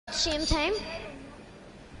same time?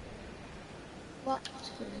 What?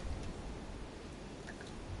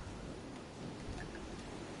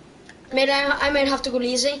 Mate, I might have to go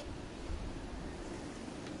lazy.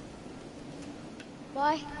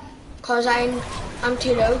 Why? Cause I'm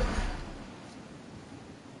too low.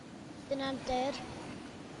 Then I'm dead.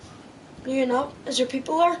 No, you're not. Is there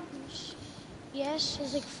people there? Yes,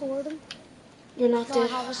 there's like 4 of them. You're not No, I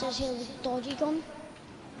dead. have this here dodgy gun.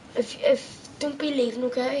 If don't be leaving,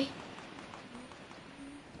 okay?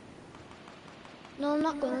 No, I'm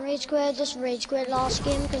not going to rage quit. Just rage quit last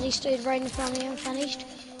game because he stood right in front of me and finished.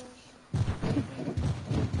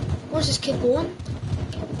 Where's this kid going?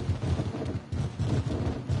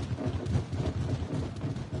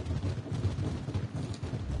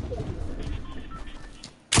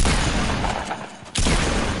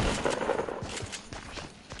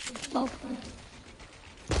 Oh.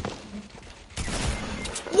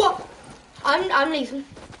 What? I'm leaving.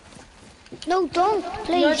 No, don't,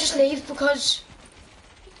 please. No, just leave because.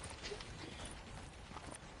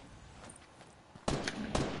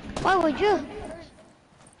 Why would you?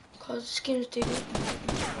 Cause this game's dirty.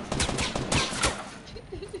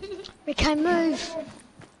 We can move.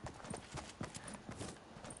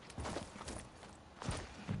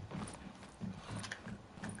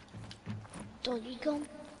 Dodgy gun.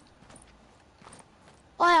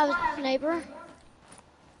 Oh, I have a neighbour.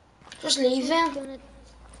 Just leave them.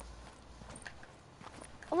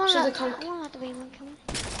 I want So they to can't. have the wee one coming.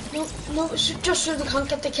 No, just so they can't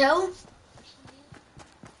get the kill.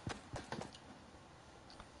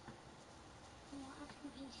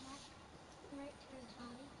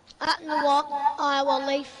 You know what? I will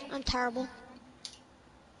leave. I'm terrible.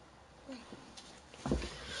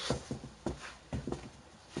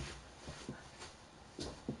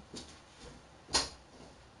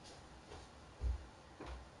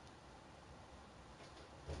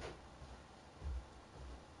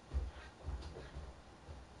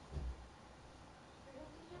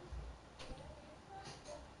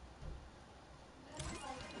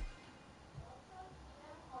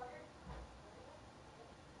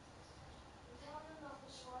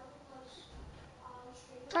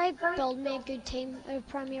 Try build me a good team out of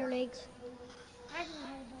Premier Leagues.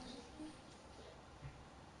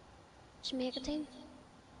 Just make a team.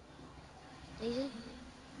 Easy.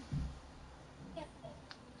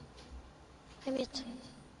 Give me it.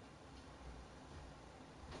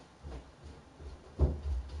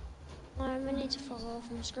 I need to fall off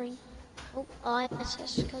on the screen. Oh, I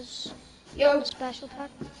assist because Yo. special pack.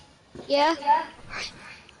 Yeah.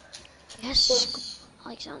 Yes.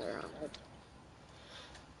 Alexander Arnold.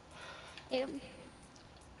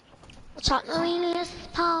 What's happening, Elias,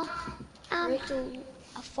 pal? I'm doing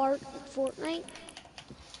a fart at Fortnite.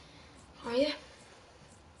 Are you?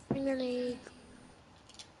 Premier League.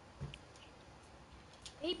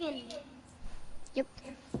 Yep.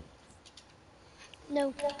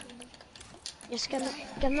 No. Yes, give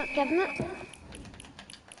it.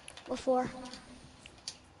 Before.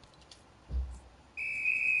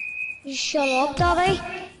 You shut up, Daddy.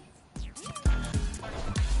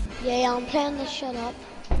 Yeah, I'm playing this shut up.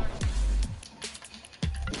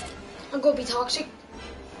 I'm gonna be toxic.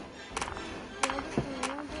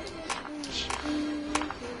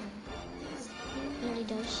 And he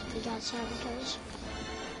does. He got 7 kills.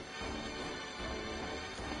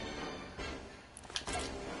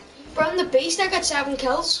 From the beast, I got 7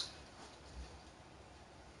 kills.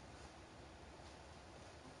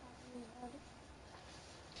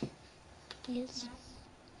 Yes.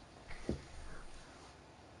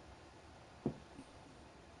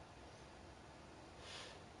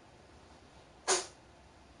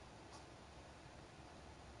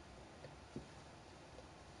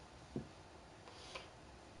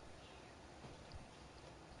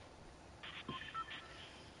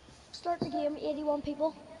 Start the game, 81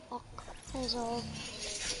 people. Fuck, that's all.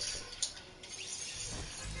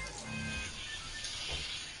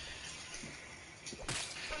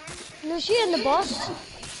 No, she in the bus.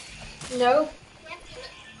 No.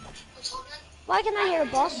 Why can I hear a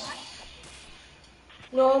bus?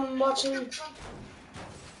 No, I'm watching.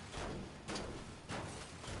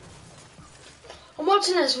 I'm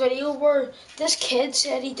watching this video where this kid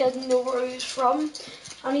said he didn't know where he was from,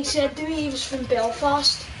 and he said to me he was from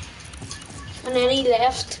Belfast, and then he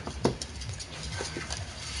left.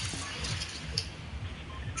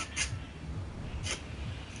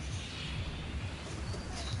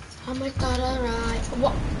 Oh my god, alright.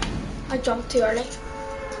 What? I jumped too early.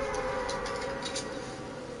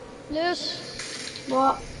 Lewis,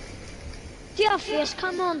 What? do you have face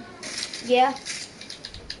cam on? Yeah.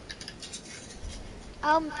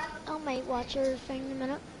 I might watch your thing in a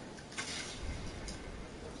minute.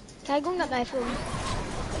 Can I go and get my phone?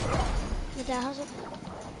 My dad has it.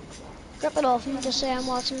 Rip it off and just say I'm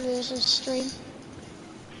watching Lewis's stream.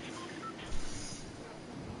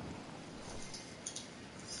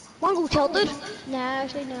 Wanna go tilted? Nah,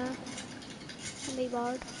 actually no. Can't be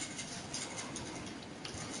bothered.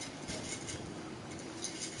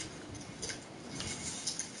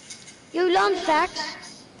 You learn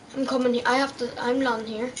facts. I'm coming here. I'm landing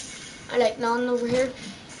here. I like landing over here.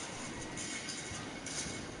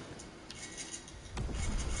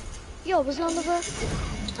 Yo, was none over.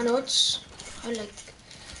 I know I like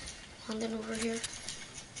landing over here.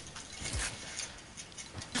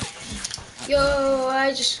 Yo,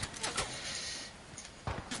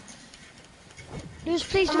 Lewis,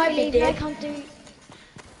 please I don't might be leave me. I dead. can't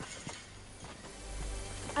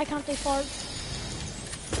do fart.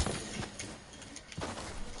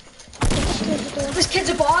 This kid's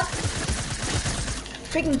a bot.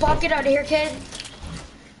 Freaking bot, get out of here, kid.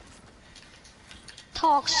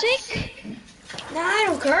 Toxic? Nah, I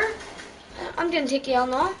don't care. I'm gonna take you out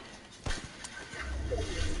now.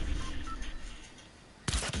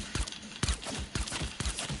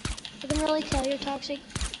 I can really tell you're toxic.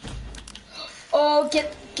 Oh,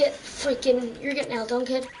 get freaking, you're getting held on,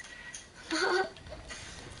 kid.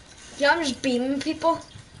 Yeah, I'm just beaming people.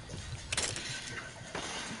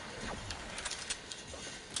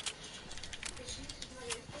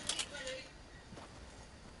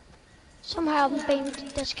 Somehow I've beamed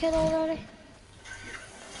this kid already.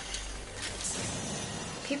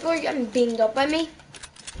 People are getting beamed up by me.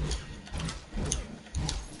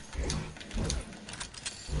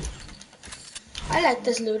 I like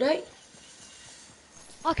this loadout.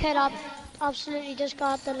 Okay, that absolutely just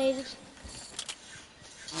got deleted.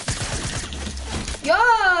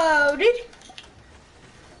 Yo, dude.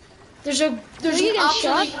 There's an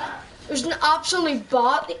absolute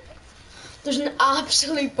bot. There's an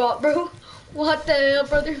absolute bot, bro. What the hell,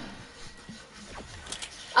 brother?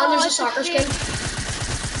 And there's a it's soccer fake.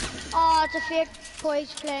 skin. Oh, it's a fake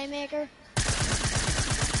poise playmaker.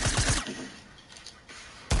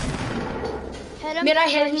 Hit him. Mate, I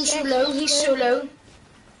hit him so 96. low. He's so low.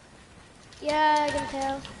 Yeah, I can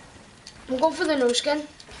tell. I'm going for the no skin.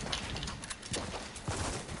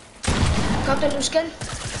 Got the no skin.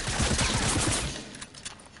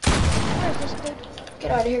 Where's this dude?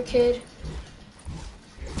 Get out of here, kid.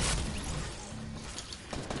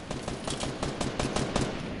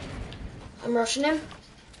 I'm rushing him.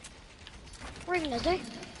 Where even is he?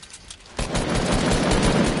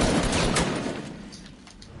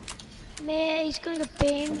 Man, he's gonna get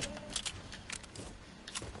beamed.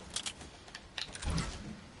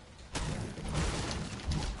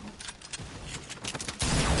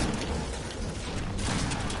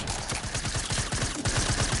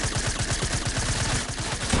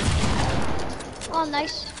 Oh,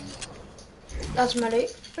 nice. That's my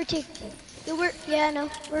loot. We're taking. Yeah, no,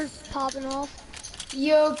 we're popping off.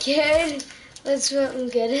 Yo, kid. Let's fucking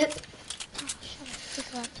get it. Oh, shut up. Look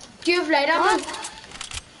at that. Do you have light ammo? What?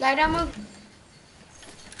 Light ammo?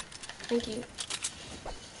 Thank you.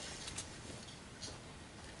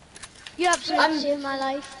 You absolutely I'm- saved my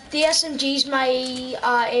life. The SMG's my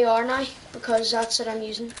AR now because that's what I'm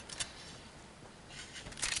using.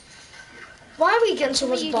 Why are we getting so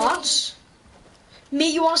What are much you bots? Me,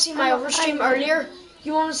 you want to see my I other know, stream I know. earlier?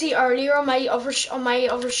 You want to see earlier on my other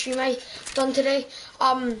stream I done today?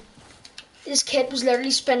 This kid was literally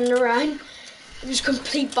spinning around. It was a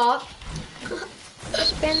complete bot.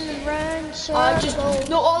 Spin around, so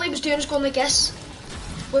No, all he was doing was going like this,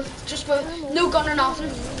 with no gun or nothing.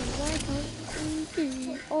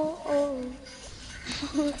 Oh.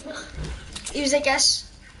 He was like this,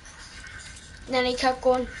 and then he kept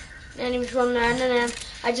going, and then he was running around, and then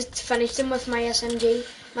I just finished him with my SMG,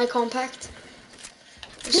 my compact.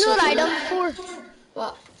 You know what I done before?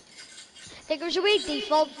 What? Like there was a wee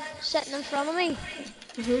default sitting in front of me,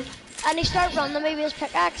 and he started running at me with his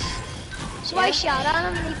pickaxe. So I shot at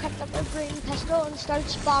him, and he picked up a green pistol and started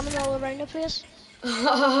spamming all around the place.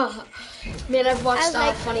 Man, I've watched I was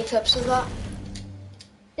like- funny clips of that.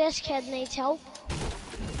 This kid needs help.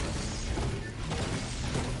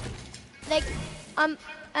 Like, I'm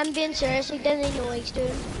being serious. He didn't even know what he's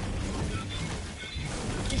doing.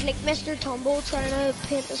 He's like Mr. Tumble trying to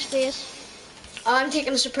paint his face. I'm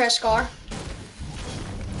taking a suppressed scar.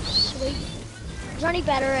 Sweet. Is there any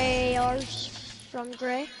better ARs from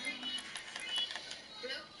Grey?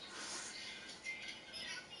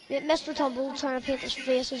 Yeah, Mr. Tumble trying to paint his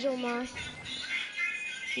face as oh my.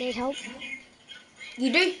 Need help.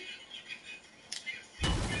 You do?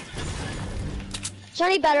 Is there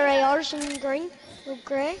any better ARs in green? Or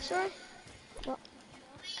Grey, sorry? What?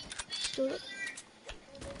 Stole it.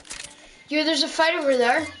 Yo, there's a fight over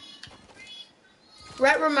there.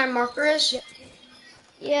 Right where my marker is. Yep.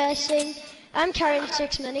 Yeah, I see. I'm carrying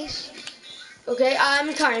 6 minis. Okay,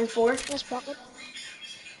 I'm carrying 4. Let's pocket.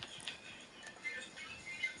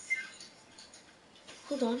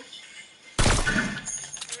 Hold on.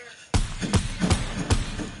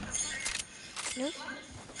 No.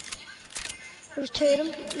 There's 2 of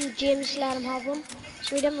them, and James let him have one,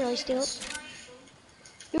 so he didn't really steal it.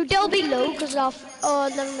 Yo, they'll be low, because oh,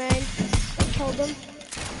 never mind. I killed them.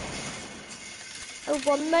 Oh,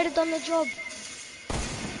 one might have done the job.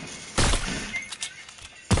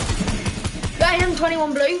 Got him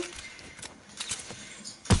 21 blue.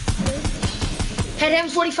 Hit him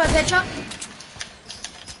 45 headshot.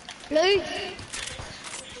 Blue?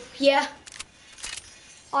 Yeah.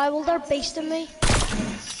 They're beasting me.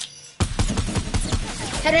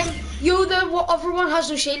 Hit him. Yo, the other one has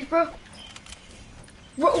no shield, bro.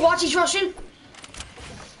 Watch, he's rushing.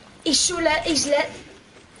 He's so lit, he's lit.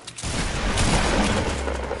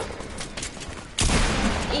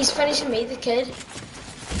 He's finishing me, the kid.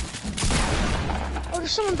 Oh,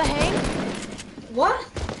 there's someone behind. What?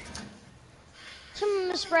 Someone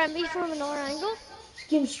was spraying me from another angle. This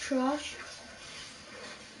game's trash.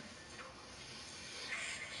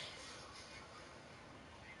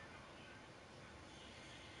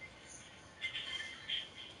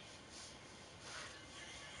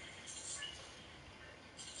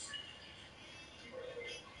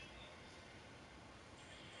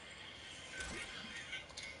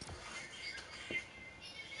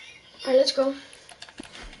 Alright, let's go.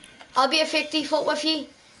 I'll be a fake default with you.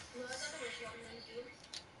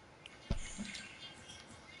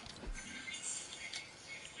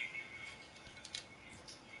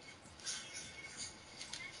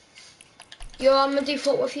 Yo, I'm a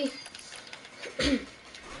default with you.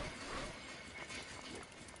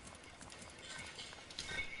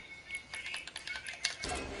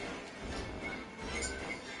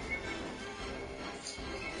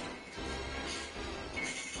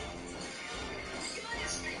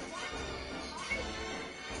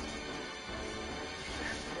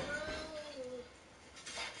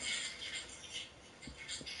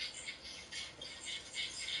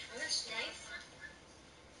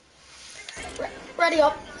 Ready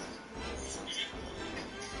up.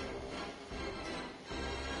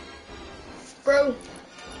 Bro.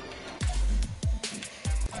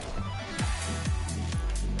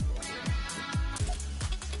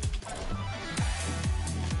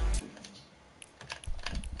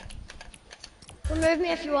 Remove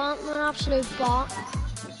me if you want, I'm an absolute bot.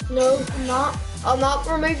 No, I'm not. I'll not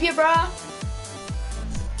remove you, bruh.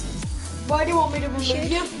 Why do you want me to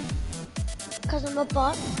remove you? Because I'm a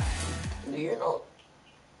bot. No, you're not.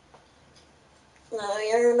 No,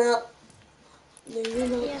 you're not. No, you're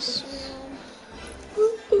not. Yes,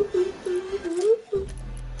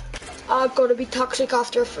 I've got to be toxic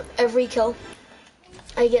after every kill.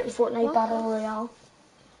 I get in Fortnite What? Battle Royale.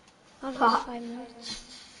 I've got 5 minutes.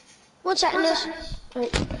 1 second, this.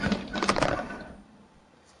 Right.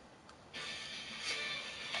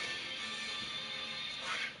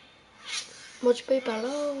 Much paper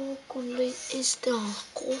con le esta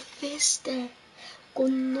cofesta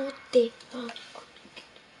con note.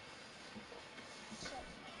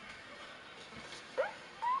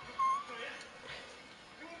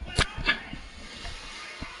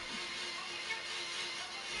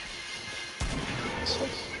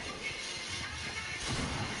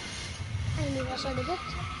 I knew that's out of it.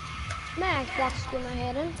 My Xbox is doing my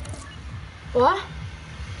head in. What?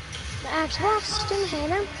 My Xbox is doing my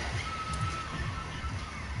head in.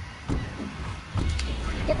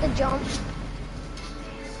 Get the jump.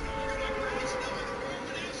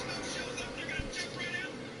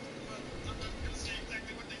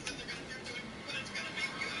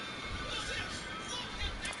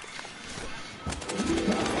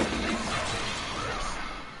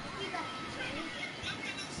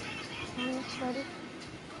 Ready?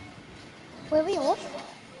 Where are we off?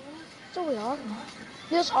 So we are.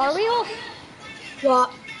 Yes, are we off?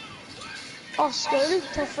 What? Off school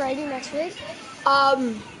till Friday next week.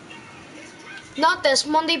 Not this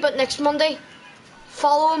Monday, but next Monday.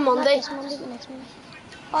 Following Not Monday. this Monday, but next Monday.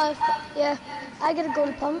 Oh, yeah. I gotta go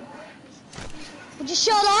to pump. Would you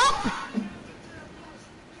shut up?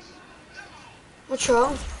 What's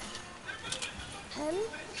wrong? Him?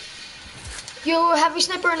 You heavy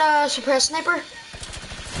sniper and a suppressed sniper.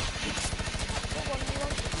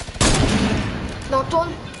 Knocked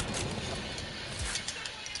one.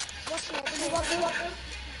 What sniper do you want?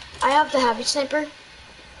 I have the heavy sniper.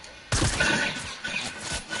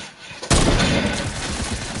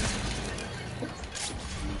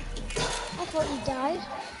 I thought you died.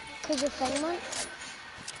 Cause your thing went.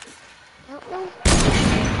 I don't know.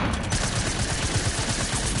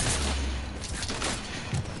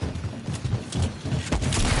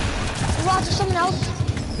 Watch someone else.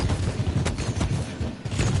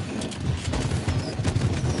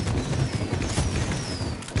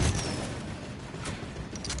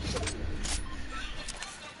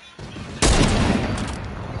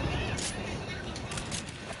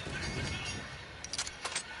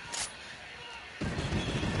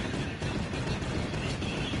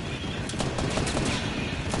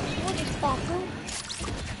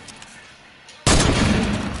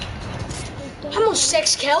 I'm on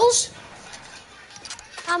 6 kills.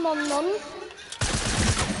 I'm on none.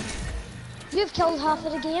 You've killed half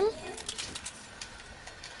of the game.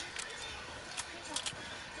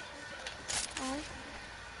 Aye.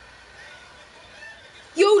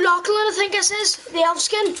 Yo, Lachlan, I think this is the elf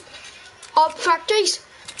skin. Up factories.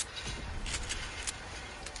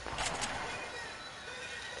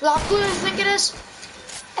 Lachlan, I think it is.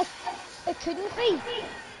 It couldn't be.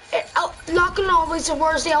 Lachlan always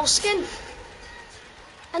wears the elf skin.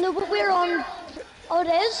 I know, but we're on. Oh, it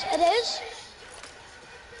is. It is.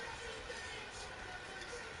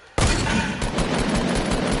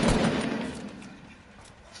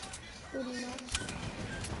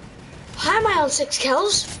 How am I on 6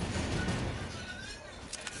 kills?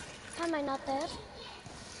 How am I not dead?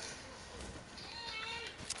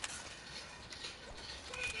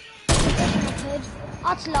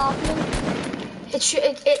 That's Lachlan.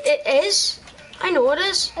 It is. I know it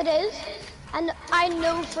is. It is. And I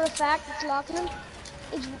know for a fact it's Lachlan.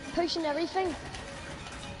 He's pushing everything.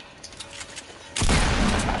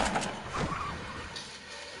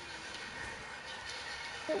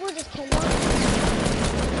 It was just killing him.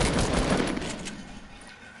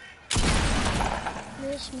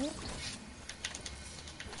 Really smooth.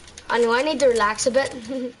 I know I need to relax a bit.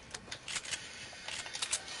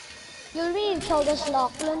 You'll need to kill this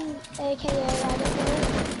Lachlan, aka I don't know.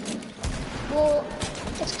 Well,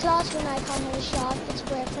 it's class when I can't hit a shot. It's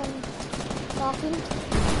great from Lachlan.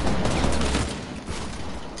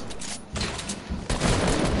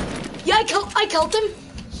 Yeah, I killed him.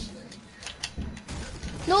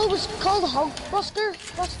 No, it was called Hulkbuster,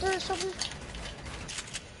 Buster or something.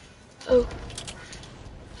 Oh.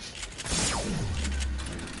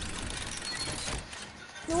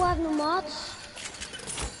 No, I have no mods.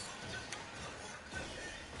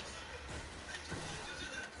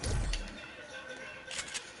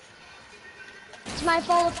 It's my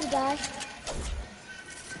fault if you die.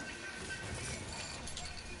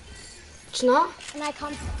 It's not? And I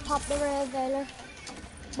can't pop the Red Veiler.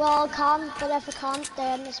 Well, I can, but if I can't,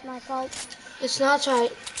 then it's my fault. It's not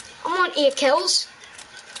right. I'm on 8 kills.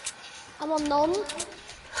 I'm on none.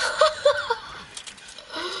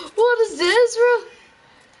 What is this, bro?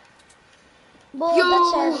 Well, Yo. that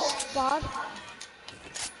says bad.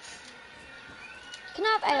 Can I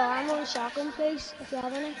have AR ammo and shotgun, please, if you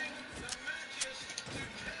have any?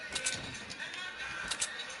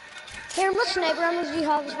 Here, what sniper ammo do you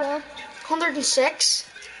have as well? 106.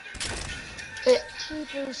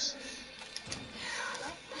 Cheapers.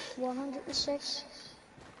 106.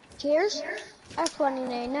 Cheers. I have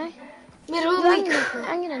 29 now. Mate, Yo, holy crap.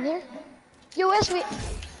 I'm getting in here. Yo, where's me?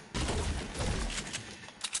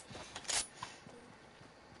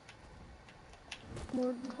 More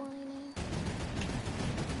than 29.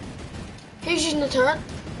 Who's using the turret?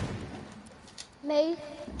 Me.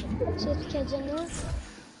 See if the kid's in there.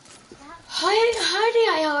 How do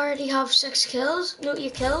I already have 6 kills? No,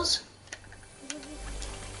 8 kills.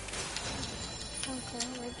 Okay,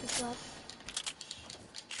 right this up.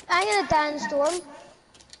 I'm gonna die in the storm.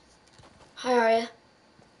 How are you?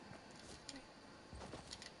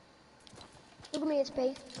 Look at me, it's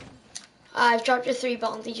P. I've dropped your 3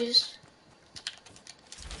 bandages.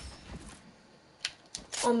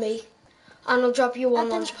 On me. And I'll drop you 1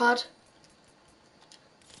 launch pad.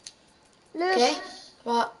 Lewis, Okay?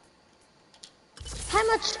 What?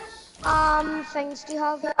 how much things do you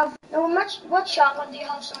have? No, what shotgun do you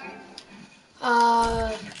have, sorry?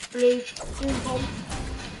 Blue pump.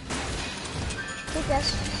 Take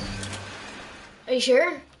this. Are you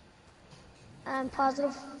sure? I'm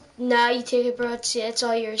positive. Nah, you take it, bro. It's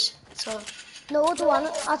all yours. It's all. No, I don't want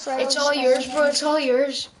it. That's right. It's I'll all just yours, take it. bro. It's all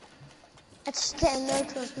yours. It's staying there,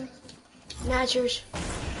 trust me. Nah, it's yours.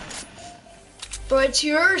 Bro, it's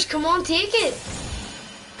yours. Come on, take it.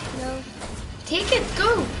 No, Take it.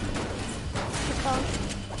 Go. I can't.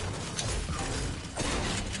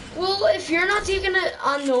 Well, if you're not taking it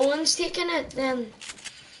and no one's taking it, then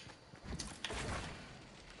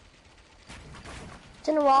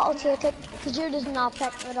Do you know what? I'll take it, because you're just not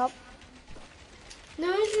picking it up.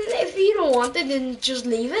 No, if you don't want it, then just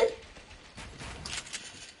leave it.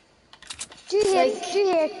 Do you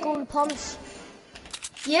hate gold pumps?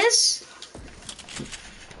 Yes.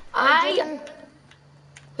 Chicken.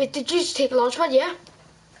 Wait, did you just take a launch pad? Yeah.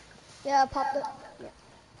 Yeah, I popped it. Yeah.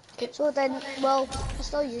 Okay. So it didn't, well, I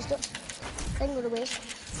still used it. Didn't go to waste.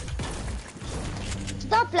 Did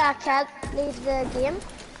that black cat leave the game?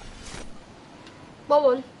 What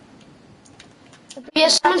one?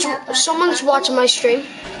 Yes, someone's watching my stream.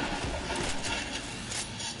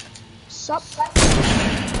 Sup?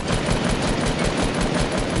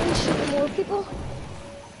 Can you shoot more people?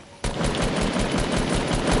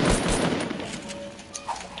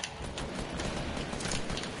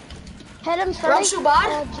 Hit him, Freddy. Not so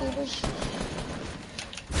bad. Oh, jeepers.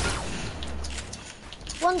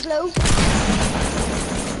 One's low.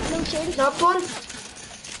 No shield. Knocked one.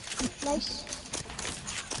 Nice.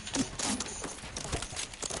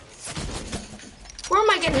 Where am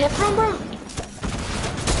I getting hit from, bro?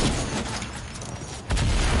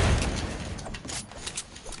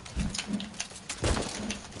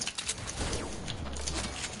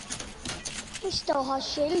 He still has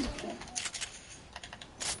shield.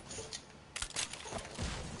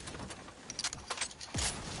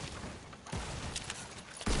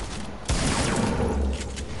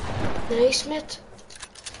 Nice, mate.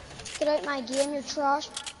 Get out my game, you're trash.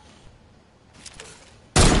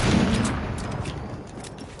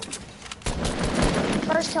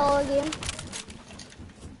 First kill of the game.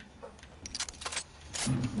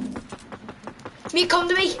 Me, come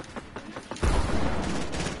to me.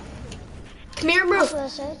 Come here, bro. That's what I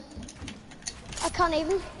said. I can't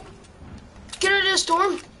even. Get out of the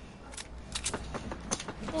storm.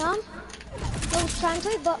 Yeah. I was trying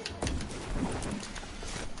to, but...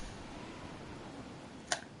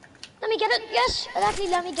 Let me get it. Yes, it actually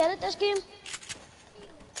let me get it this game.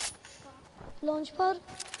 Launchpad.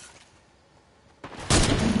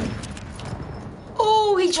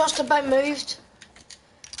 Oh, he just about moved.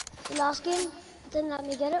 The last game, it didn't let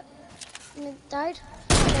me get it. And it died.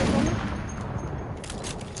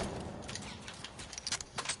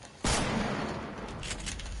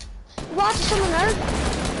 Watch someone there.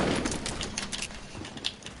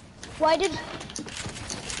 Why did...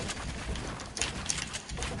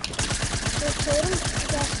 They killed him?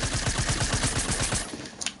 Yes.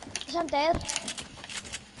 Yes, I'm dead.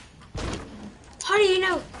 How do you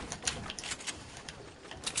know?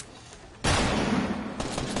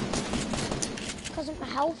 Because of my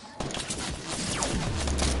health.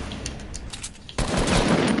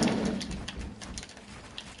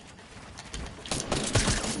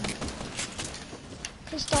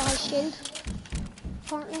 He still has shield.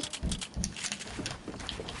 Apparently.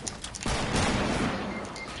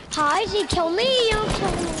 How did he kill me? You don't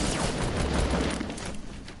kill me.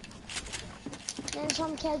 Then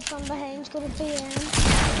some kid from behind's gonna be in.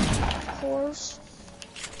 Of course.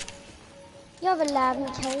 You have 11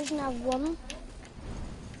 kills and I have 1.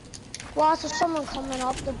 Watch, there's someone coming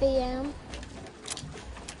up the BM.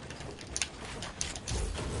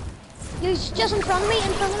 He's just in front of me,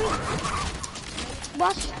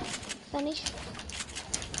 Watch. Finish.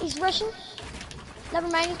 He's rushing. Never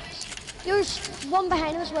mind. There's one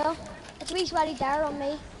behind him as well. It's he's ready there on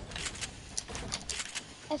me.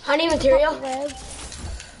 If Honey you material. pop the rev.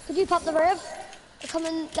 Could you pop the rev? Come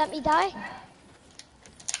and let me die.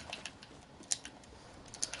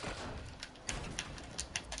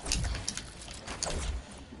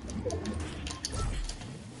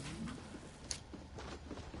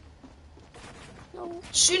 No.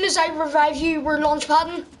 As soon as I revive you, we're launch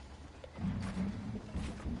padding.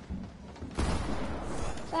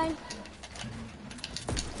 Fine.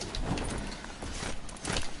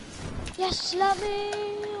 Yes, love me.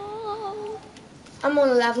 Oh. I'm on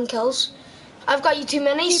 11 kills. I've got you 2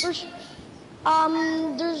 minis. Keepers.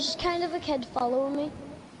 There's kind of a kid following me.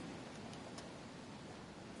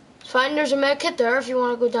 It's fine, there's a med kit there if you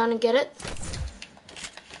want to go down and get it.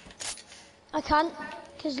 I can't,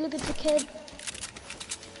 because look at the kid.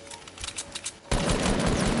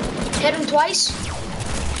 Hit him twice.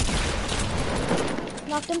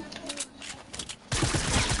 Knocked him.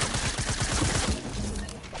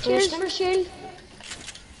 Cheers for shield.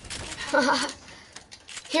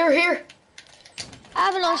 Here. I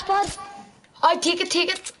have a launch pad. I take it.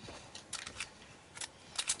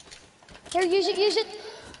 Here, use it.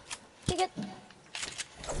 Take it.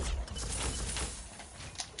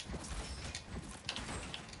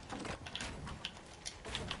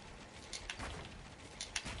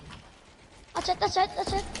 That's it.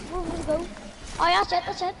 Where we go? Oh yeah,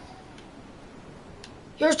 that's it.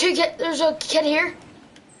 There's a kid here.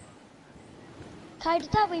 Kai,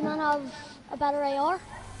 did that wee man have a better AR. No,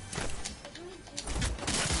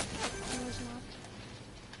 it's not.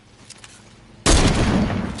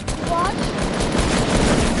 What?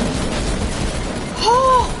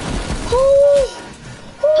 Oh! Oh!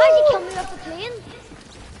 How'd you kill me off the plane?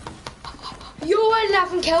 Yo,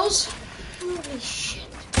 11 kills. Holy shit.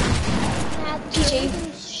 Nah, GG.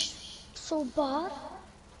 so bad.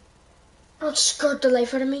 That scared the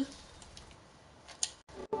life out of me.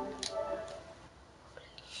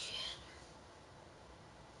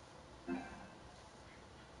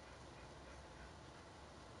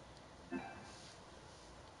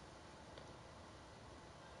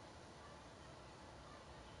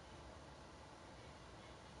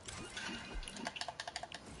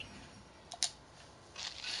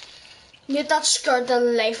 Mate, that scared the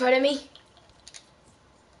life out of me.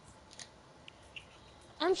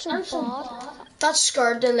 I'm so bad. That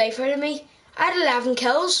scared the life out of me. I had 11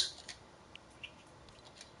 kills.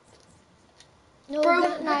 No, Bro.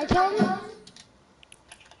 but now tell me.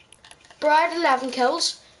 Bro, I had 11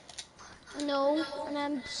 kills. No, and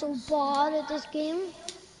I'm so bad at this game.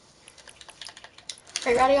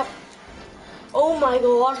 Right, ready up. Oh my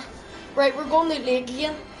god. Right, we're going to league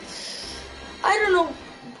again. I don't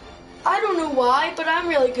know why, but I'm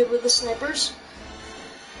really good with the snipers.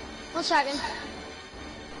 1 second.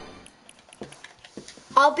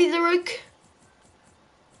 I'll be the Rook.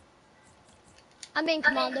 I'm being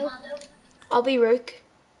commando. I'll be Rook.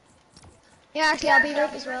 Yeah, actually, I'll be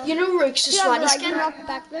Rook as well. You know Rook's a Do you have sweaty skin? Ragnarok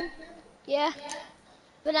back then? Yeah.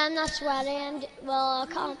 But I'm not sweaty and, well, I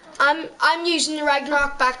can't. I'm using the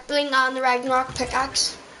Ragnarok back bling and the Ragnarok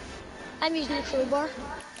pickaxe. I'm using the crowbar.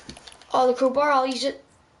 Oh, the crowbar, I'll use it.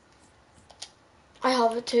 I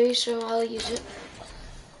have it too, so I'll use it.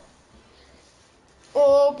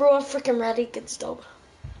 Oh, bro, I'm freaking ready. Good stuff.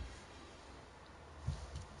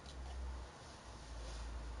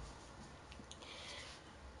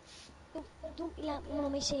 Don't let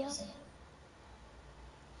mommy see us.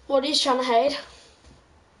 What are you trying to hide?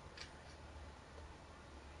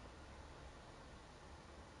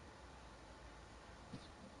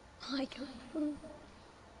 I don't.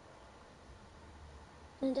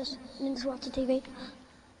 And just watch the TV.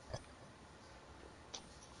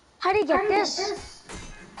 How do you get this?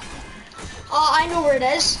 Oh, I know where it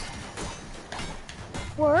is.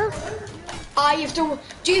 Where? You have to.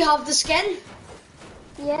 Do you have the skin?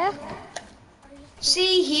 Yeah.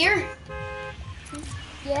 See here?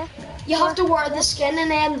 Yeah. You have to wear the skin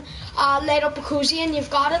and then light up a cozy and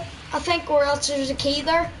you've got it. I think, or else there's a key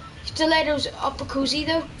there. You have to light up a cozy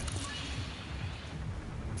though.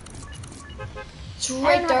 It's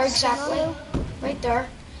right there, exactly. Right there.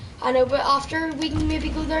 I know, but after we can maybe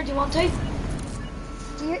go there. Do you want to?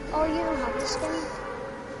 Do you, or you don't have the skin?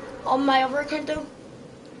 On my other account though.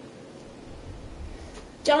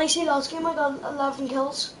 Johnny, see last game I got 11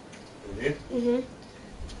 kills. You did?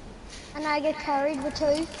 And I get carried with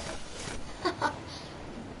 2.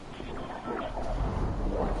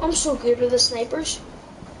 I'm so good with the snipers.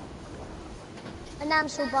 And I'm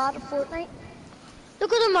so bad at Fortnite.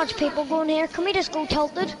 Look at how much people going here. Can we just go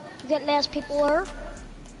tilted? Get less people there.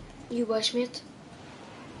 You wish, mate.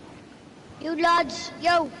 You lads,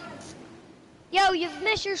 yo, you've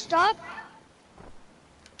missed your stop.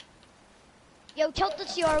 Yo,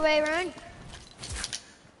 tilted's your way around.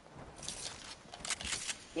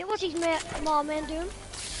 Yeah, what's his mom man doing?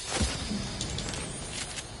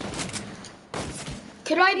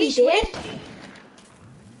 Could I be He's dead?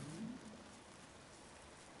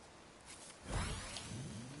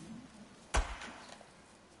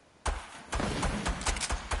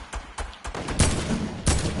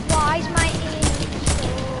 Why is my aim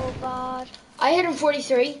so bad? I hit him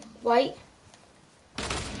 43. White.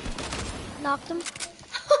 Knocked him.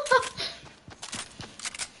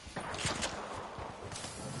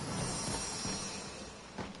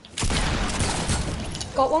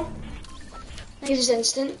 Got one. He was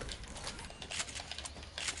instant.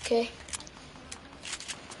 Okay.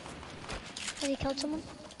 Have you killed someone?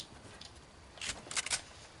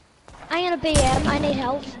 I'm gonna BM, I need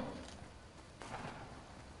help.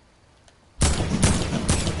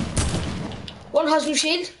 One has no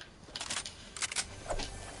shield.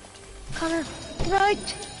 Connor, get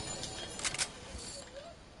out!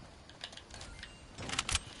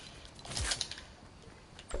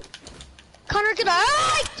 Connor, get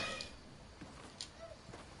out!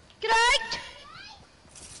 Get out!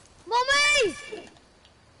 Mommy!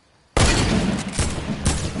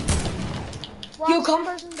 You come.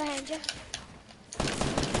 Person behind you.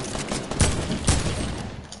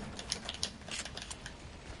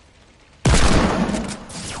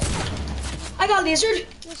 I got lasered.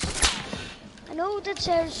 Yes. I know that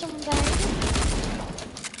there's someone behind you.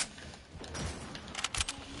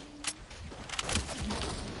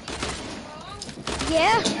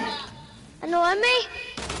 Yeah, annoying me,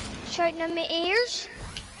 shouting in my ears.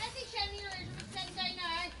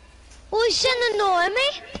 Oh, he's sitting annoying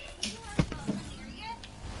me.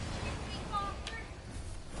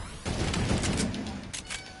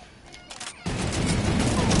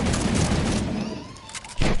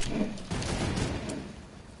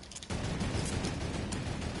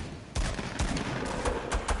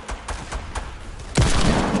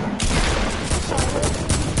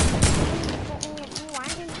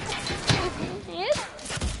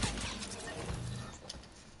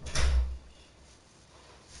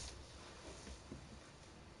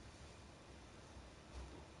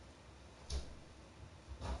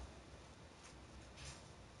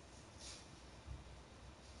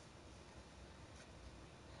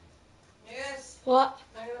 Yes. What?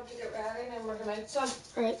 I'm going to get ready and then we're going out some.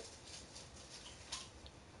 Right.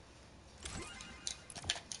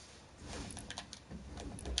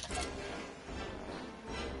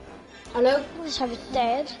 Hello? I just have it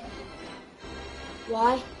dead.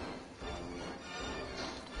 Why?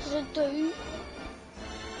 Does it do?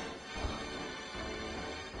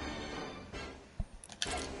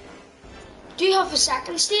 Do you have a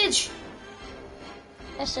second stage?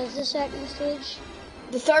 This is the second stage.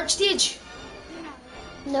 The third stage?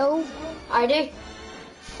 No, I do.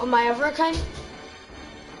 On my other account?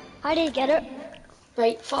 I didn't get it.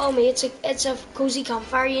 Right, follow me. It's a cozy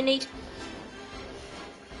campfire you need.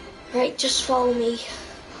 Right, just follow me.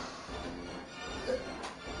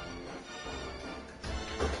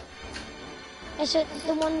 Is it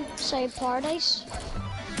the one beside Paradise?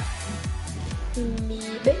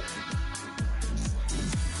 Maybe.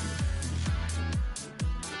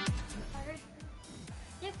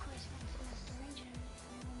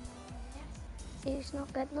 He's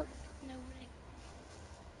not getting it.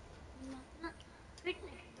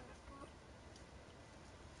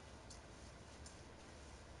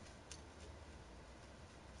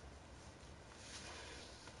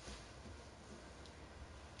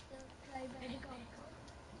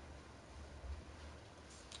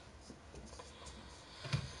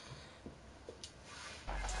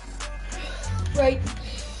 Right.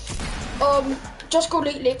 Just go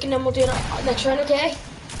lake and then we'll do it next round, okay?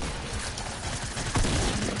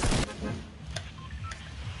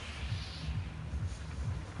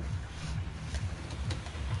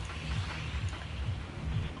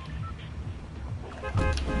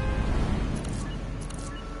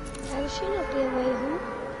 I should not be away home.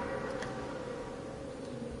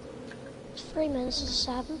 It's 3 minutes to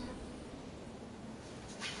 7.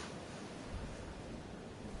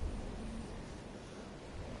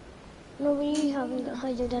 No, you haven't got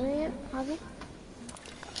had your dinner yet, have you?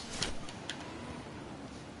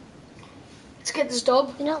 Let's get this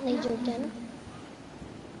dub. You don't need your dinner.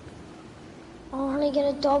 I'll only get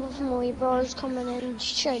a double from my wee brothers coming in and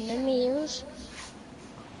shouting in my ears.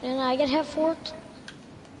 And I get hit for it.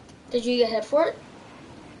 Did you get hit for it?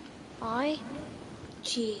 Aye.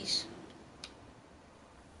 Jeez.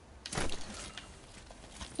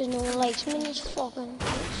 Because no one likes me in this fucking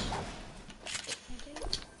place.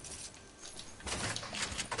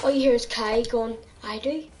 All you hear is Kai going, I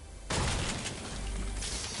do.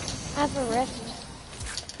 I have a rift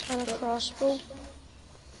and a crossbow. You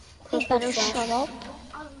Crossbow better flash. shut up.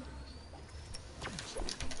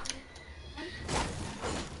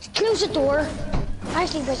 Close the door. I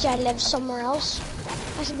actually wish I lived somewhere else.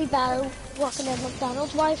 I should be better working at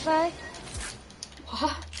McDonald's Wi-Fi.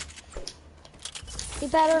 What? Be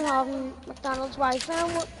better than having McDonald's Wi-Fi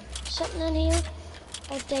and sitting in here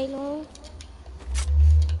all day long.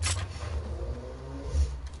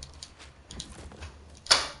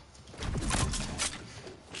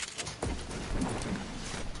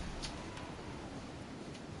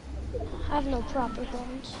 I have no proper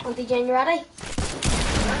guns. Auntie Jane, you ready?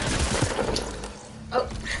 Oh.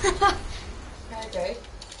 Okay.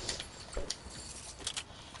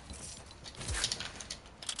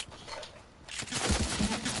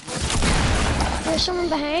 There's someone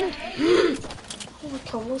behind. I'm gonna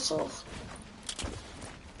kill myself.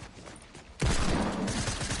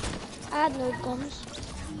 I had no guns.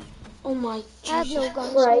 Oh my I had no Jesus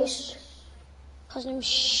guns. Christ. Cause I'm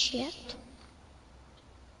shit.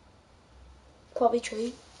 Probably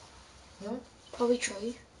true. No? Probably true.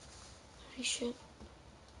 Holy shit.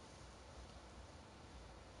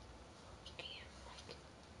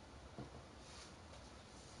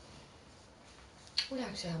 We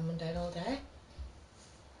actually haven't been dead all day.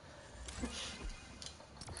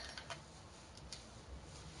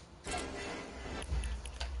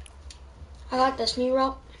 I got this new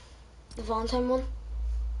wrap, the Valentine one.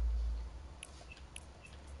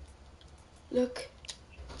 Look,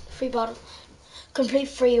 free battle, complete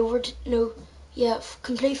free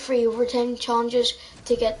complete free overtime challenges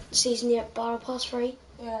to get season 8 battle pass free.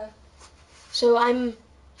 Yeah. So I've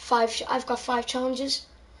got 5 challenges,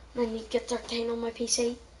 and I need to get 13 on my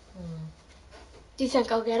PC. Do you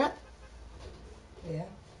think I'll get it? Yeah.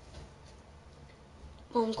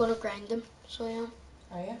 Well, I'm gonna grind them, so I am.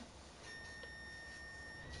 Are you?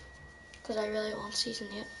 Because I really want season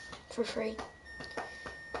 8 for free.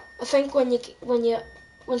 I think when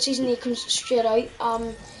season 8 comes straight out,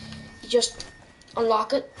 you just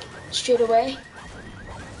unlock it straight away.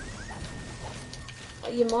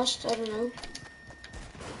 You must, I don't know.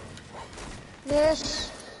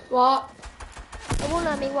 Yes. What? It won't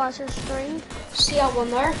let me watch your stream. See that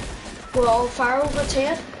one there? We're all fire over its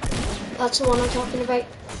head. That's the one I'm talking about.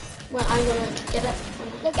 Well, I'm gonna get it.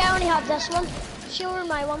 Look, I only have this one. Show her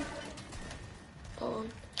my one.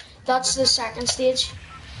 That's the second stage.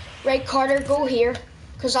 Right, Carter, go here,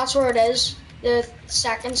 because that's where it is. The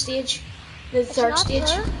second stage. The third It's not stage.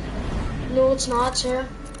 her. No, it's not, it's her.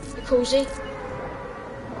 The cozy.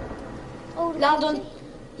 Oh, the Land on, cozy.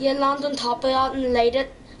 yeah, land on top of that and light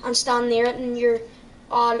it and stand near it, and your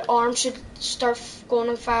arms should start going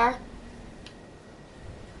on fire.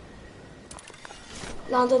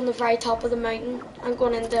 Land on the very top of the mountain and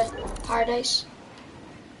going into paradise.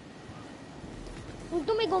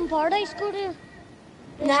 Don't we go in paradise, go to?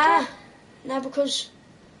 Nah, because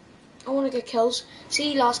I want to get kills.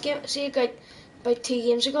 See, last game, I got about 2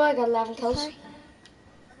 games ago, I got 11 kills. Okay.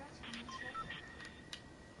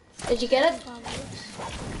 Did you get it?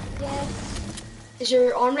 Yeah. Is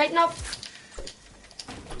your arm lighting up?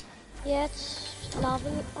 Yeah, it's lava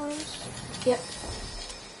arms. Yep.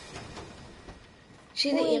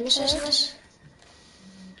 See the Holy aim assist in cow. this?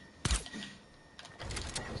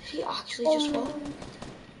 Did he actually just fall?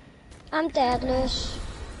 I'm dead, Lewis.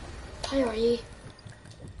 How are you?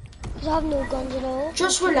 Because I have no guns at all.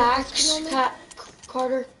 Just I'm relax, on me.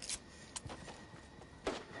 Carter.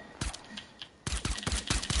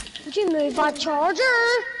 Would you move that charger?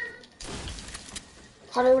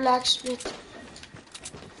 Carter, relax, mate.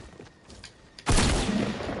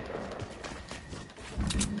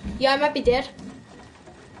 Yeah, I might be dead.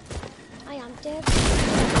 I am dead.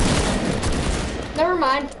 Never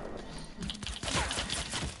mind.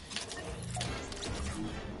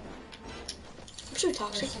 I'm so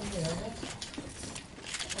toxic.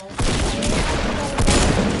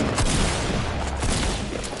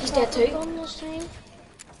 He's dead too. Gun this time.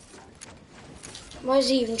 Why does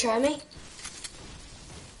he even try me?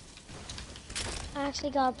 I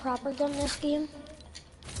actually got a proper gun this game.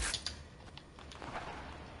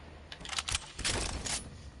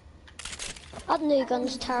 That new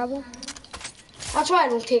gun's terrible. That's why I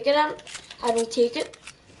don't take it. I don't take it.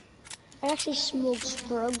 I actually smoked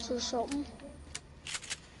sprugs or something.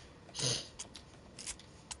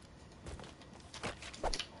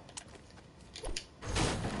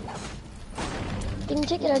 You can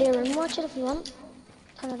take it out of your room, watch it if you want.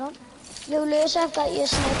 Turn it on. Yo, Lewis, I've got you a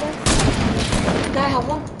sniper. Now I have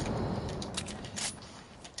one.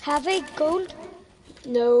 Heavy, gold.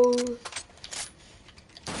 No.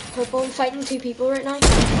 Purple. I'm fighting 2 people right now.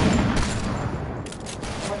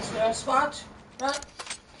 What's the spot? Right?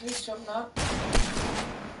 He's jumping up.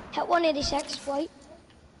 Hit 186, white.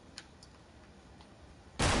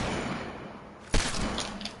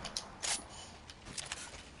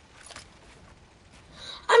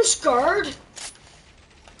 I'm scared.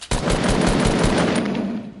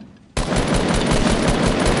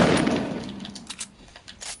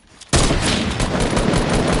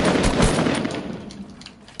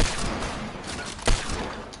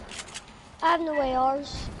 I have no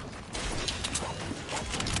ARs.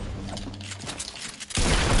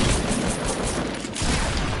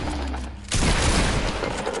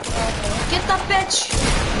 Get that bitch.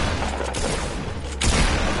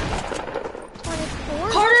 24?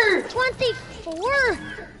 Carter. 24?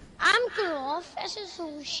 I'm going off. This is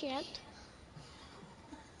so shit.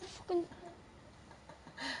 Fucking.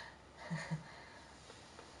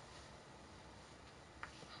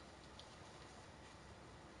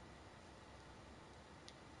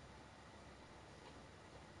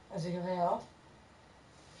 Is he lay off?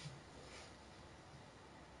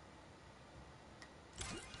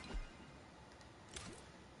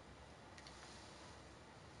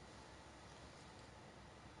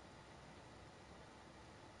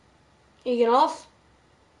 You get off?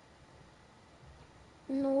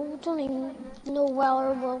 No, don't even know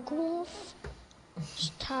whether we'll go off.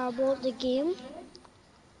 It's terrible at the game.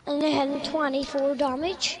 And they had 24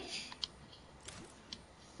 damage.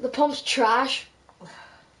 The pump's trash.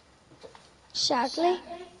 Exactly.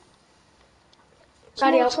 It's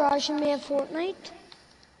Daddy, more I'll- trash than me in Fortnite.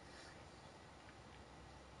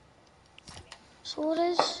 So it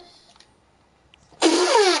is.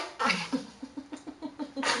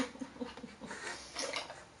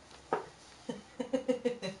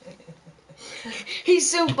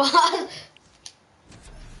 He's so bad.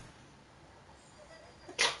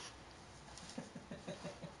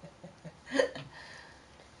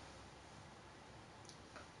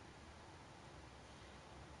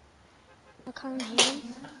 I can't hear him.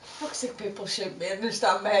 Fuck's sake, people shoot me and they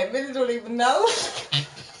stand behind me, they don't even know.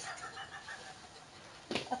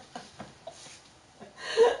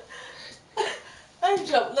 I'm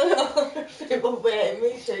jumping on there's people behind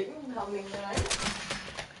me shooting, coming around.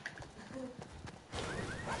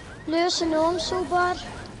 Lewis, I know I'm so bad.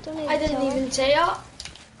 Don't need I to didn't tell him. even say that.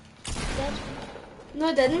 Dead. No,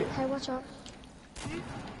 I didn't. Hey, what's up?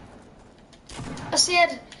 I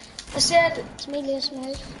said, It's me, Lewis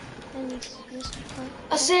Mouse. And he's Lewis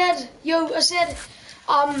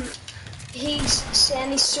he's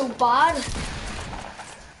saying he's so bad.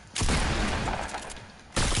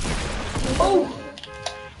 Oh!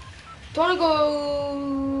 Do you wanna go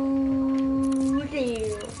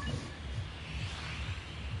there?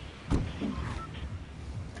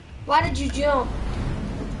 Why did you jump?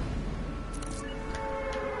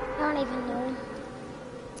 I don't even know.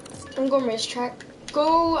 I'm going racetrack.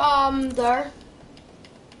 Go there.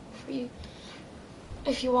 For you.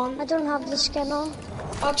 If you want. I don't have the skin on.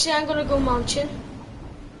 Actually, I'm gonna go mansion.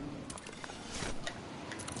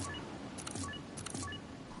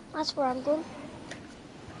 That's where I'm going.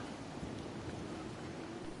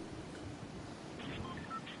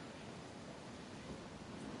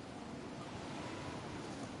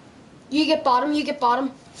 You get bottom, you get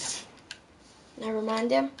bottom. Never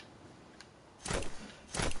mind them.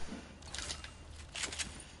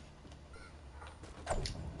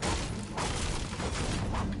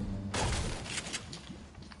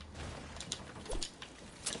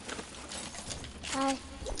 Hi.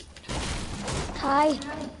 Hi.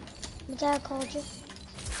 My dad called you.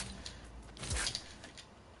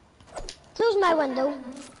 Close my window.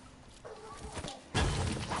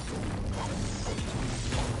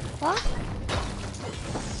 What?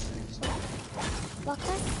 What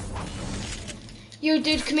kind? You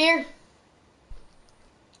dude, come here.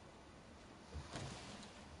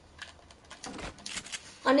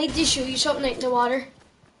 I need to show you something out in the water.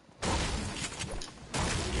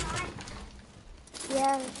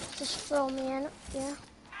 Yeah, just throw me in it. Yeah.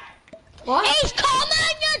 What? He's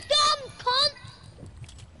coming, you dumb cunt!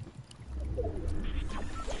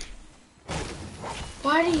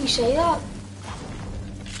 Why do you say that?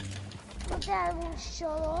 My dad won't shut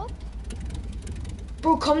up.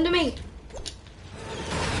 Bro, come to me.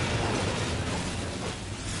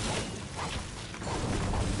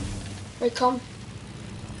 Right, come.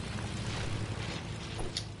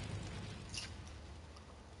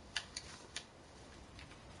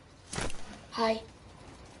 Hi.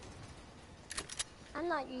 I'm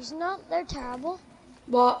not using that. They're terrible.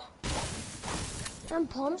 What? I'm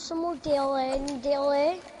pumped. Some more DLA and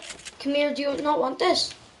DLA. Come here, do you not want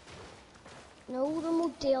this? No, the more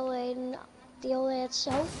DLA and DLA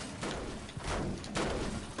itself.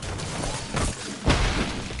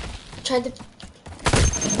 Tried to...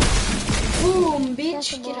 Boom, bitch.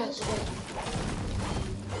 Yes, it Get out was. of the way.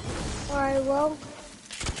 Alright, well,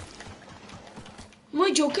 Am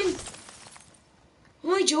I joking? Am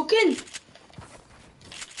I joking?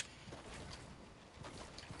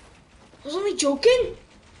 I was only joking.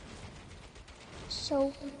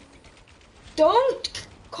 so Don't,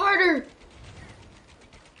 Carter.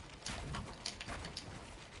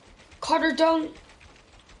 Carter, don't.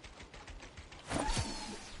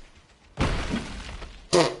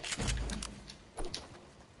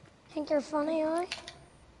 think you're funny, aye?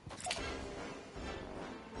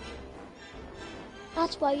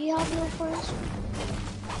 That's why you have no friends.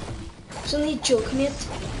 It's only a joke, mate.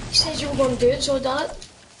 You said you were going to do it, so I done it.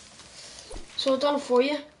 So I done it for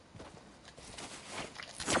you.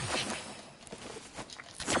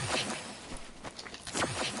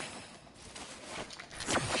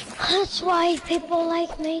 That's why people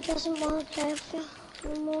like me doesn't want to play with you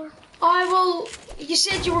no more. Well, you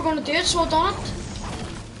said you were going to do it, so I done it.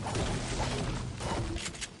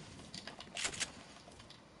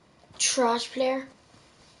 Trash player.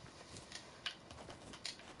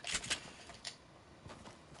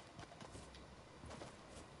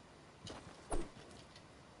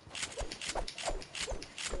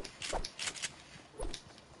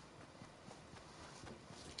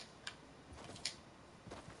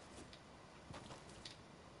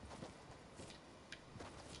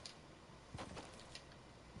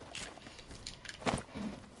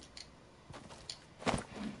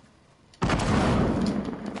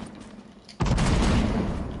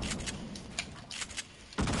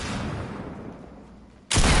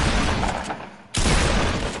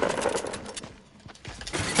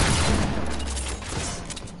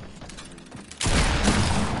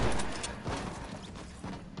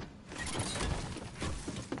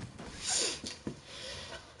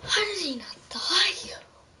 did he not die?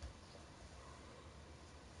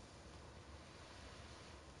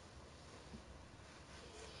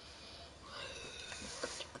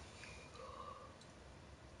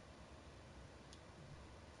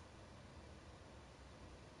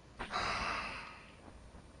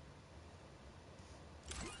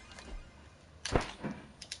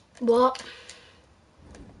 What?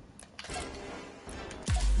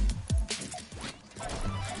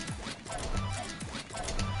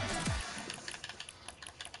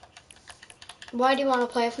 Why do you want to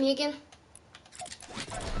play with me again?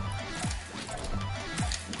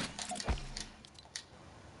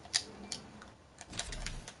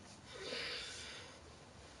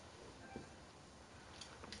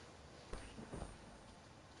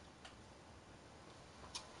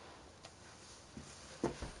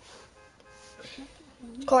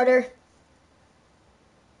 Carter.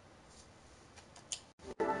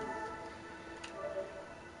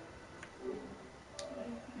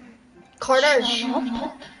 Carter.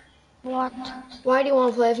 What? Why do you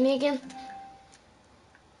want to play with me again?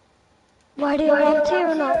 Why do you want to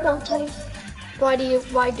or not want to? Why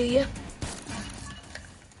do you?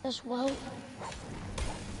 As well.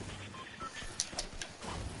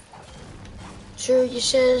 Sure, you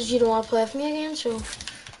says you don't want to play with me again, so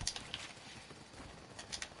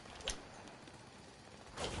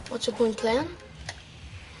what's the point playing?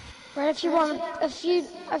 Right, if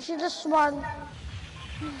you just want.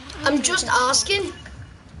 I'm just asking.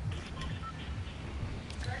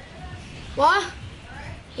 What?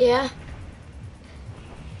 Yeah.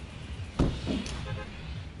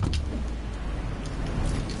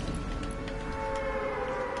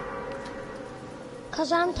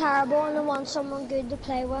 Cause I'm terrible and I want someone good to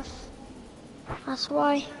play with. That's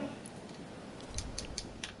why.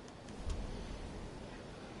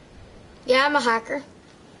 Yeah, I'm a hacker.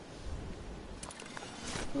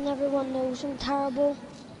 And everyone knows I'm terrible.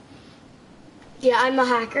 Yeah, I'm a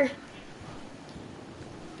hacker.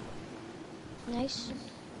 Nice.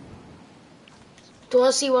 Do you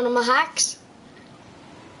want to see one of my hacks?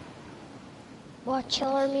 What,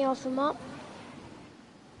 chiller me off the map?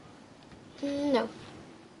 No.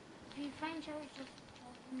 Can you find yours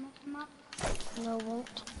off the map? No,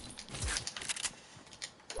 won't.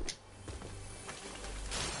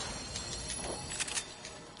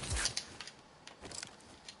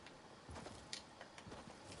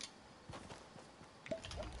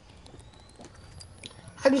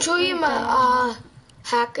 I can show you my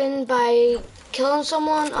hacking by killing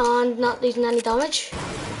someone and not leaving any damage.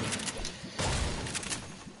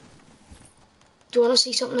 Do you want to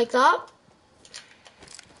see something like that?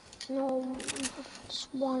 No,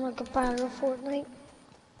 just want to get better at Fortnite.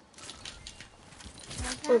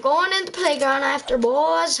 We're going into playground after,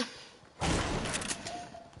 boys.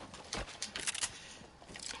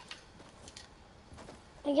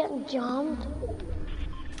 I'm getting jammed.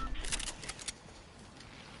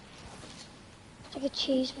 It's like a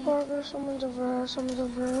cheeseburger. Someone's over there, someone's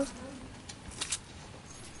over there.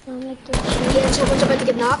 I'm like the cheese. Yeah, someone's about to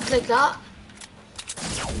get knocked like that.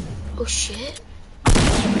 Oh shit.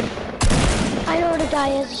 I know where the guy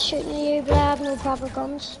is shooting at you, but I have no proper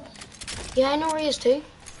guns. Yeah, I know where he is too.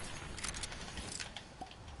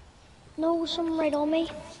 No, someone right on me.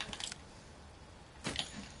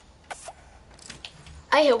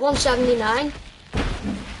 I hit 179.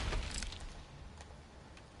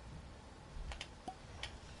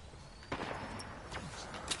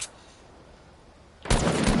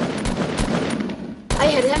 I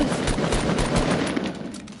hit him.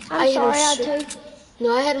 I'm sorry, I had to.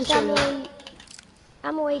 No, I hit him I'm too.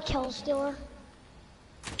 I'm a wee kill stealer.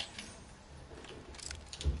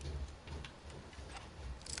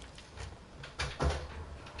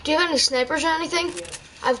 Do you have any snipers or anything?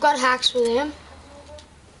 I've got hacks with him.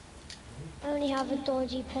 I only have a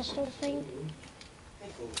dodgy pistol thing.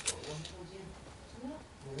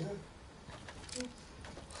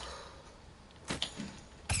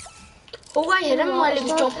 Oh, I hit him while he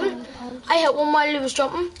was jumping. I hit one while he was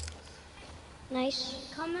jumping. Nice.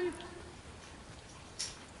 Coming.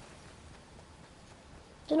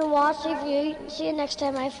 Do you know what? See you next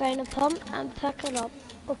time I find a pump and pick it up.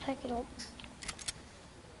 Go pick it up.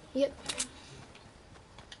 Yep.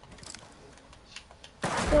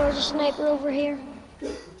 There's a sniper over here.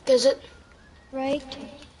 Is it? Right.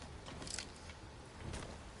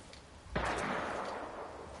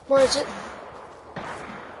 Where is it?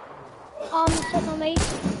 Sitting on me.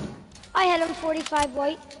 I hit him 45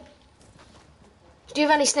 white. Do you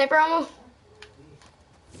have any sniper ammo?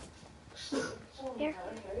 Here.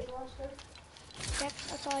 Yep,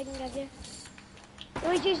 that's all I can give you.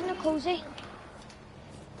 No, he's using a cozy.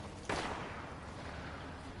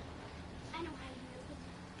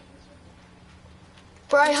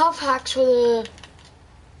 But I have hacks with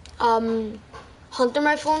a hunter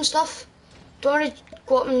rifle and stuff. Do you want me to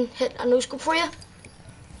go up and hit a no scope for you?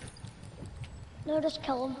 No, just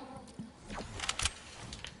kill him.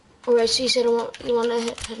 Alright, so you said you want to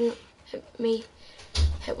hit me,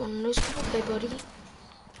 hit one no scope, okay, buddy.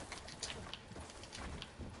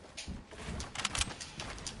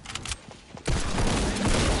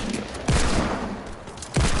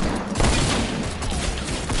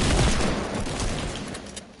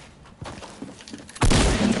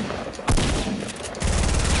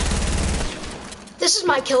 This is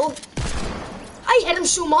my kill. I hit him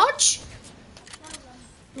so much.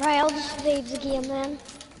 Right, I'll just leave the game then.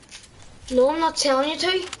 No, I'm not telling you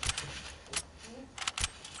to.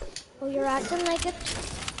 Oh, you're acting like it.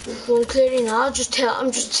 Well, clearly not.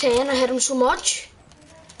 I'm just saying I hit him so much.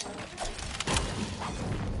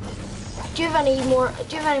 Do you have any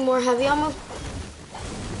more heavy ammo?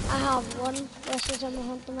 I have one. This is on the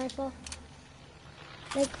hunting rifle.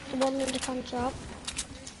 Like the one that you can't drop.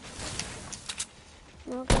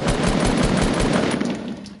 Okay.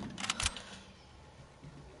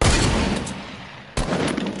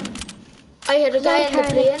 I hit a guy in the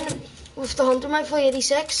plane with the hunter rifle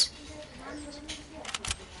 86.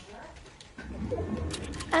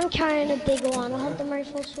 I'm carrying a Deagle and a hunting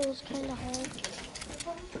rifle, so it's kind of hard.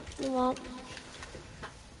 You want?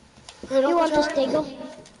 You want this Deagle?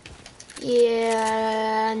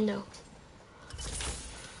 Yeah, no.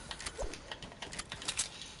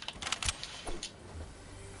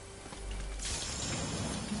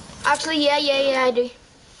 Actually, yeah, I do.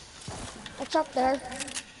 It's up there.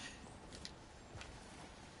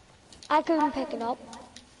 I couldn't pick it up.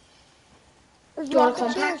 There's Do you want a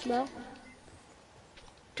rockets here compact? as well.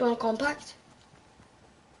 Do you want a compact?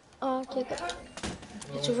 Oh, take it.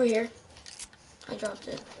 It's over here. I dropped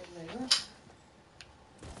it.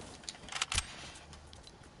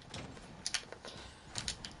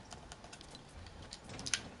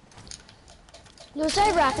 Lewis,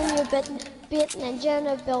 I reckon you beat Ninja in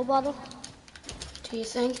a build battle. Do you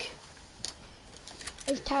think?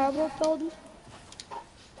 He's terrible at building.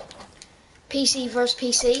 PC versus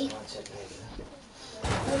PC.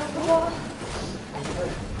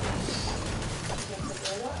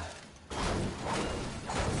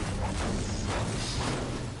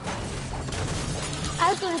 I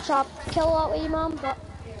was gonna chop kill that wee man, but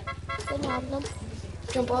didn't have them.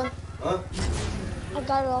 Jump on. Huh? I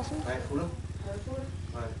got it off him. Right, pull him.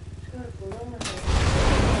 Right.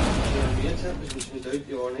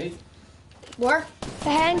 You all need? Where?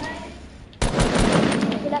 Behind.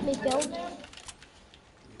 You let me build.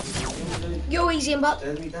 Yo, easy and butt.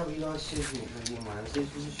 Tell me that we lost 6 minutes for the man's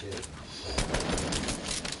this was a shit.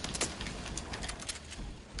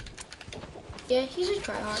 Yeah, he's a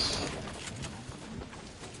tryhard.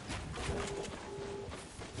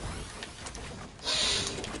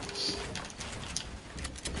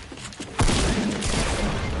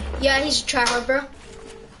 Yeah, he's a tryhard, bro.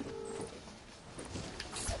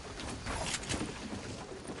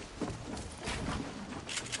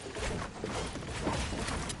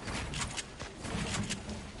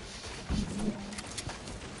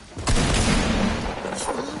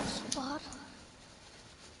 Spot.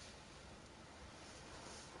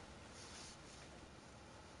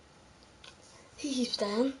 He keeps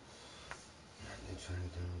down. They're trying to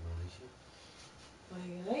do a issue. What are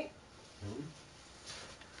you like? No?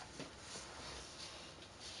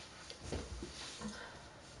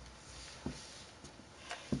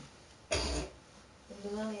 Is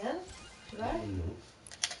the money in? Today?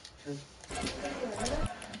 No.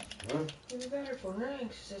 Huh? You'd be better phone her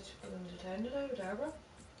because she said she's going to town today with Deborah.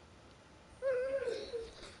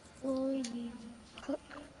 Oh, yeah. Cook.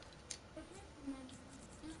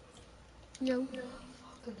 No.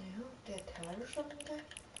 Fucking hell, dead tired or something today?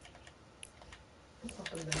 I'm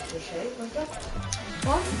fucking about to shave, aren't I?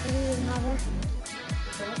 What? I didn't even have her.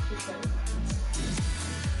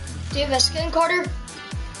 Do you have a skin, Carter?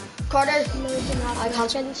 Carter? No, we didn't have I her can't-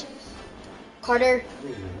 skins. Carter?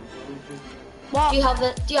 What? Do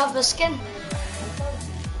you have a skin?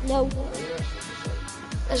 No.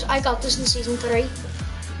 I got this in season 3.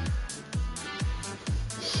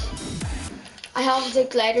 I have the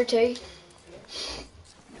glider too.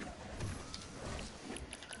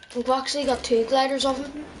 We've actually got 2 gliders of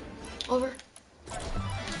him. Over.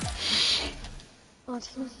 Oh, it's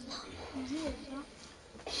fine.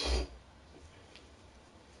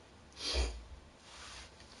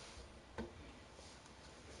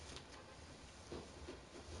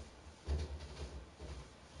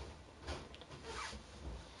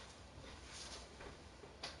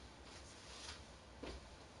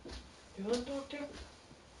 You want to talk to her?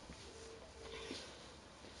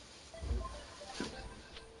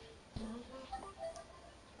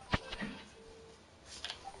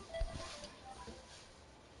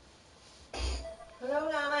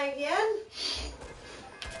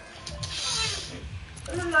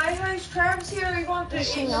 In my house, Trav's here. He wanted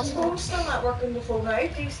Just to. hang up. His phone's still not working. The phone out.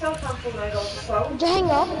 He still can't phone out off the phone. Did you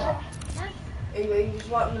hang up? He was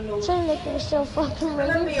wanting to know. Sounded like you were still fucking And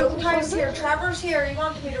then ringing. my own house here, Trevor's here. He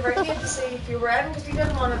wanted me to ring you to see if you were in because he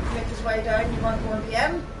didn't want to make his way down. He wanted 1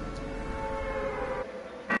 PM.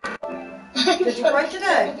 Did you write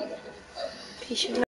today? He should